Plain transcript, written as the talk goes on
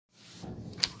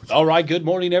All right, good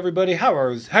morning, everybody. How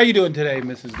you doing today,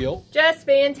 Mrs. Gill? Just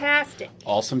fantastic.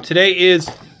 Awesome. Today is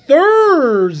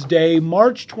Thursday,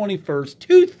 March 21st,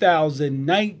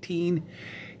 2019.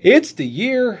 It's the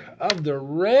year of the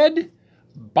red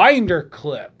binder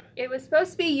clip. It was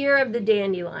supposed to be year of the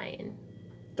dandelion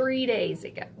 3 days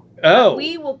ago. Oh. But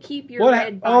we will keep your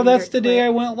red binder Oh, that's the clip. day I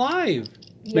went live.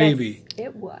 Yes, Maybe.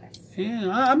 it was.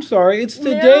 Yeah, I'm sorry. It's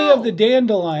the day of the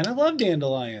dandelion. I love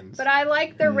dandelions. But I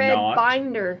like the red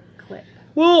binder clip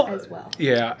as well.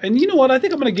 Yeah, and you know what? I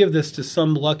think I'm going to give this to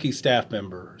some lucky staff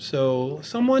member. So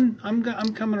someone, I'm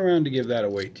coming around to give that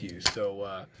away to you.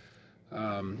 So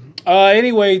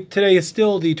anyway, today is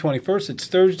still the 21st. It's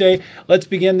Thursday. Let's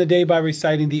begin the day by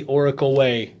reciting the Oracle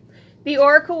Way. The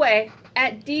Oracle Way.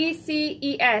 At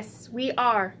DCES, we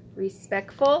are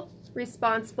respectful,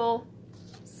 responsible,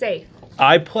 safe.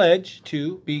 I pledge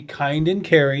to be kind and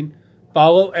caring,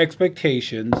 follow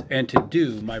expectations, and to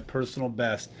do my personal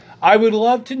best. I would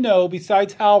love to know,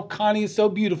 besides how Connie is so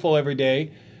beautiful every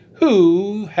day,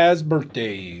 who has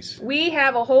birthdays. We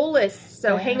have a whole list,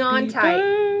 so hang on tight.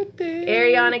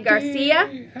 Ariana Garcia,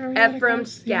 Ephraim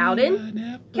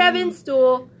Scowden, Kevin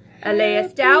Stool, Alea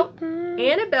Stout,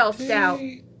 Annabelle Stout,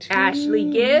 Ashley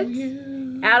Gibbs,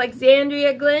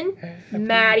 Alexandria Glenn,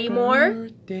 Maddie Moore,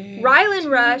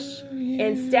 Rylan Rush,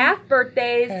 and staff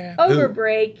birthdays over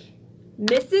break,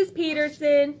 Mrs.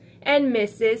 Peterson and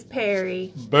Mrs.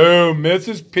 Perry. Boom,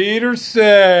 Mrs.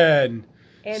 Peterson.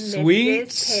 And Sweet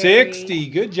Mrs. Perry. 60.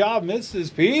 Good job,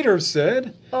 Mrs.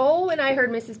 Peterson. Oh, and I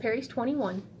heard Mrs. Perry's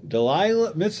 21.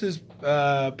 Delilah, Mrs.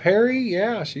 Perry,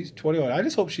 yeah, she's 21. I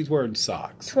just hope she's wearing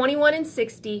socks. 21 and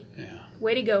 60. Yeah.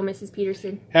 Way to go, Mrs.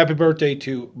 Peterson. Happy birthday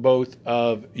to both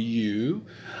of you.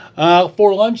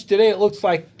 For lunch today, it looks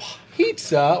like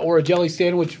pizza or a jelly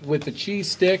sandwich with a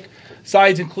cheese stick.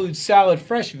 Sides include salad,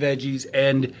 fresh veggies,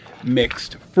 and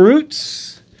mixed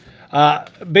fruits.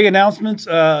 Big announcements.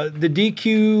 The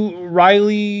DQ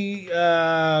Riley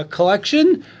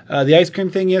collection, the ice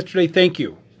cream thing yesterday, thank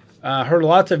you. Heard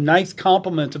lots of nice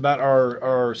compliments about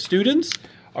our students,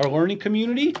 our learning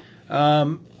community.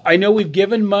 I know we've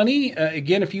given money.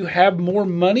 Again, if you have more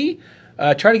money,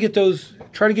 try to get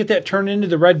that turned into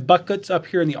the red buckets up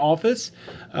here in the office.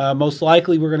 Most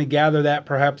likely, we're going to gather that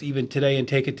perhaps even today and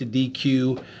take it to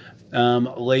DQ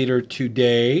later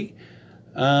today.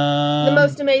 The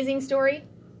most amazing story.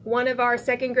 One of our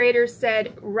second graders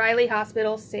said, "Riley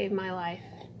Hospital saved my life."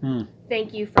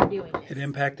 Thank you for doing this. It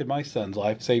impacted my son's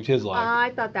life, saved his life. I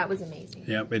thought that was amazing.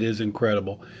 Yep, it is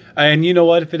incredible. And you know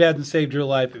what? If it hasn't saved your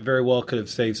life, it very well could have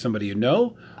saved somebody you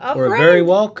know. Or it very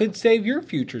well could save your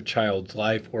future child's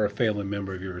life or a family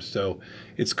member of yours. So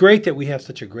it's great that we have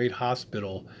such a great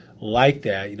hospital like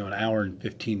that, an hour and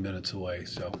 15 minutes away.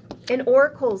 So, and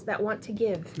oracles that want to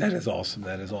give. That is awesome.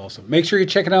 That is awesome. Make sure you're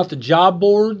checking out the job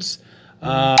boards.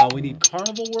 We need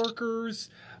carnival workers.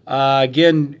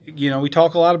 Again, we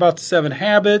talk a lot about the 7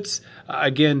 habits.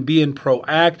 Again, being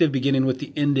proactive, beginning with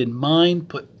the end in mind.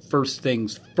 Put first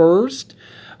things first.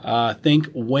 Think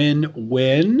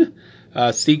win-win.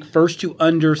 Seek first to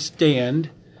understand,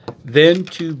 then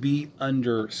to be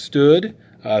understood.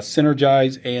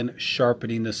 Synergize and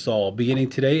sharpening the saw. Beginning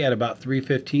today at about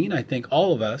 3:15, I think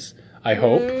all of us, I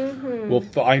hope, will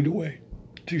find a way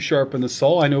to sharpen the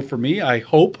saw. I know for me, I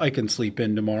hope I can sleep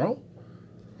in tomorrow.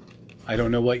 I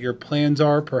don't know what your plans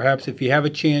are. Perhaps if you have a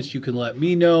chance, you can let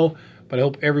me know. But I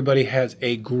hope everybody has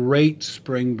a great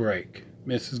spring break.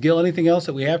 Mrs. Gill, anything else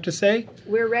that we have to say?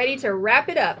 We're ready to wrap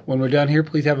it up. When we're done here,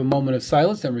 please have a moment of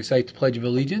silence and recite the Pledge of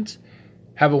Allegiance.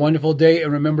 Have a wonderful day,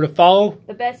 and remember to follow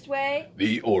the best way,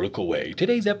 the Oracle Way.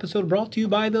 Today's episode brought to you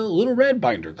by the Little Red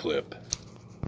Binder Clip.